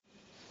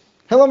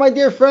Hello, my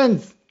dear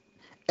friends.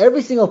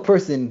 Every single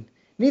person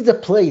needs a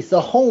place,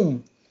 a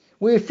home,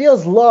 where he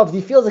feels loved,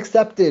 he feels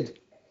accepted.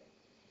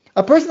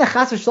 A person that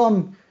Chas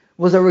v'Shalom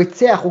was a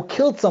Ritzach who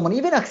killed someone,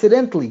 even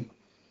accidentally,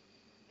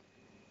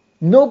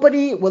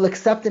 nobody will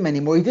accept him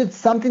anymore. He did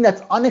something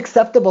that's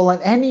unacceptable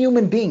on any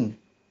human being.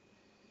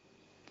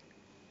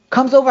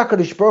 Comes over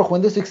HaKadosh Baruch Hu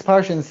in this week's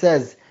parsha and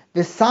says,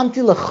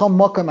 V'samti l'cham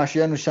makam asher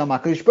yenu shama.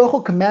 HaKadosh Baruch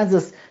Hu commands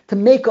us to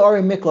make a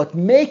Ari Miklat,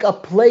 make a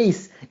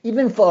place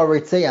even for a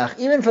Ritzeach,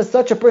 even for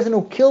such a person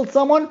who killed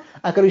someone.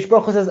 HaKadosh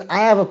Baruch Hu says, I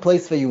have a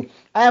place for you.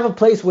 I have a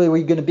place where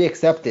you're going to be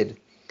accepted.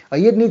 A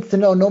Yid needs to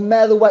know, no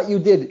matter what you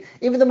did,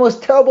 even the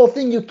most terrible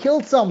thing, you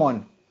killed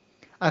someone.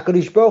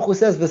 HaKadosh Baruch Hu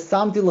says,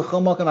 V'samti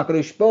l'cham makam.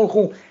 HaKadosh Baruch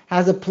Hu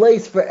has a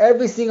place for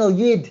every single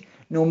Yid,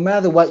 no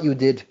matter what you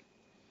did.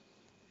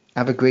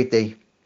 Have a great day.